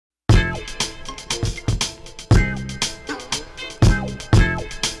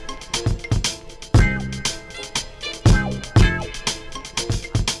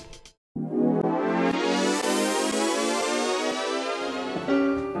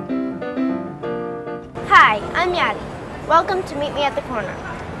Hi, I'm Yadi. Welcome to Meet Me at the Corner.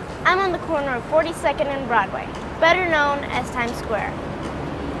 I'm on the corner of 42nd and Broadway, better known as Times Square.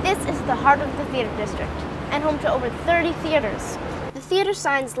 This is the heart of the theater district and home to over 30 theaters. The theater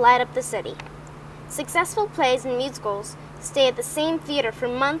signs light up the city. Successful plays and musicals stay at the same theater for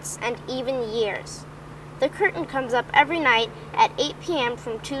months and even years. The curtain comes up every night at 8 p.m.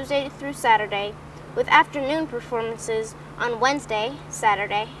 from Tuesday through Saturday, with afternoon performances on Wednesday,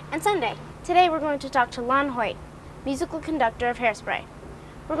 Saturday, and Sunday. Today we're going to talk to Lon Hoyt, musical conductor of Hairspray.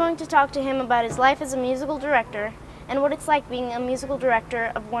 We're going to talk to him about his life as a musical director and what it's like being a musical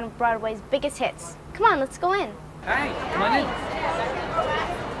director of one of Broadway's biggest hits. Come on, let's go in. Hi, come on in.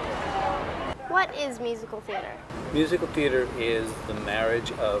 What is musical theater? Musical theater is the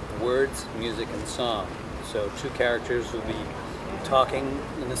marriage of words, music, and song. So two characters will be talking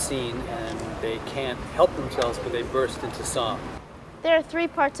in a scene and they can't help themselves, but they burst into song. There are three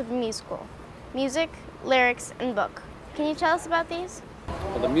parts of a musical: music, lyrics, and book. Can you tell us about these?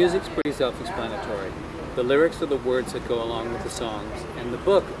 Well, the music's pretty self-explanatory. The lyrics are the words that go along with the songs, and the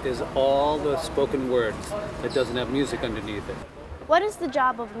book is all the spoken words that doesn't have music underneath it. What is the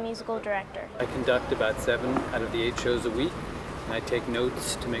job of a musical director? I conduct about 7 out of the 8 shows a week, and I take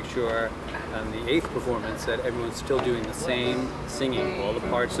notes to make sure on the 8th performance that everyone's still doing the same singing. All the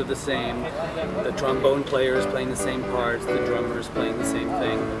parts are the same, the trombone player is playing the same parts, the drummer is playing the same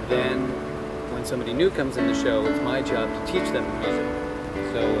thing. Then when somebody new comes in the show, it's my job to teach them the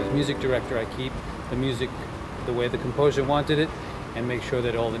music. So as music director, I keep the music the way the composer wanted it and make sure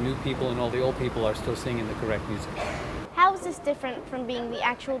that all the new people and all the old people are still singing the correct music. How is this different from being the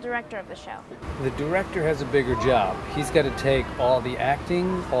actual director of the show? The director has a bigger job. He's got to take all the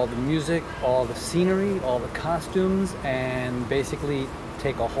acting, all the music, all the scenery, all the costumes, and basically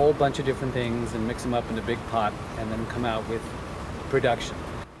take a whole bunch of different things and mix them up in a big pot and then come out with production.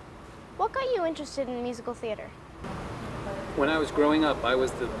 What got you interested in musical theater? When I was growing up, I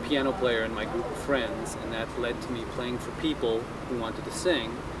was the piano player in my group of friends, and that led to me playing for people who wanted to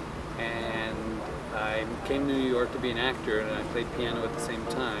sing. And I came to New York to be an actor, and I played piano at the same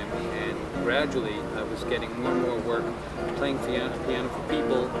time. And gradually, I was getting more and more work playing piano for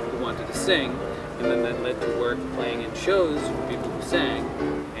people who wanted to sing, and then that led to work playing in shows for people who sang.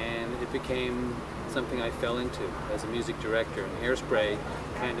 And it became something I fell into as a music director. And Hairspray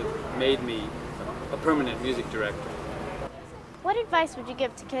kind of made me a permanent music director. What advice would you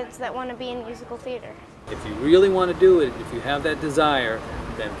give to kids that want to be in musical theater? If you really want to do it, if you have that desire,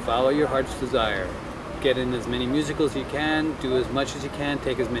 then follow your heart's desire. Get in as many musicals as you can, do as much as you can,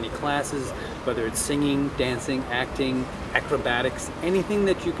 take as many classes, whether it's singing, dancing, acting, acrobatics, anything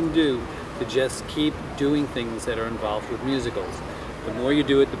that you can do to just keep doing things that are involved with musicals. The more you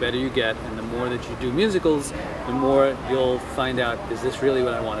do it, the better you get, and the more that you do musicals, the more you'll find out, is this really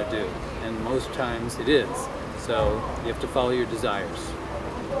what I want to do? And most times it is. So you have to follow your desires.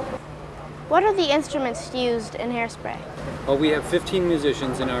 What are the instruments used in Hairspray? Well, we have 15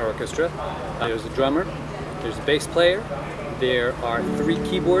 musicians in our orchestra. There's a drummer, there's a bass player, there are 3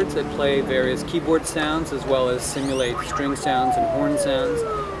 keyboards that play various keyboard sounds as well as simulate string sounds and horn sounds.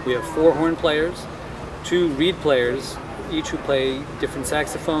 We have 4 horn players, 2 reed players, each who play different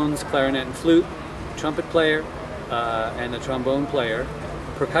saxophones, clarinet and flute, trumpet player, and a trombone player,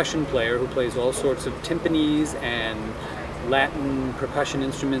 percussion player who plays all sorts of timpanis and Latin percussion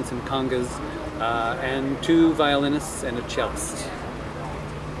instruments and congas, and 2 violinists and a cellist.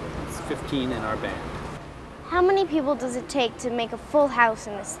 It's 15 in our band. How many people does it take to make a full house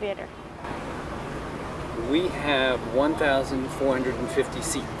in this theater? We have 1,450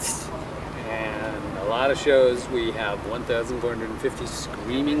 seats, and a lot of shows we have 1,450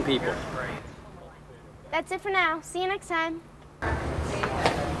 screaming people. That's it for now. See you next time.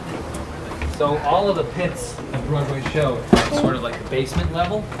 So all of the pits of Broadway show are sort of like the basement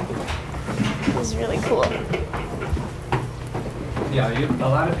level. This is really cool. Yeah, a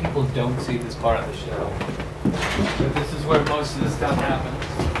lot of people don't see this part of the show. But this is where most of the stuff happens.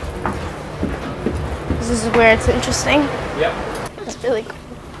 This is where it's interesting. Yep. It's really cool.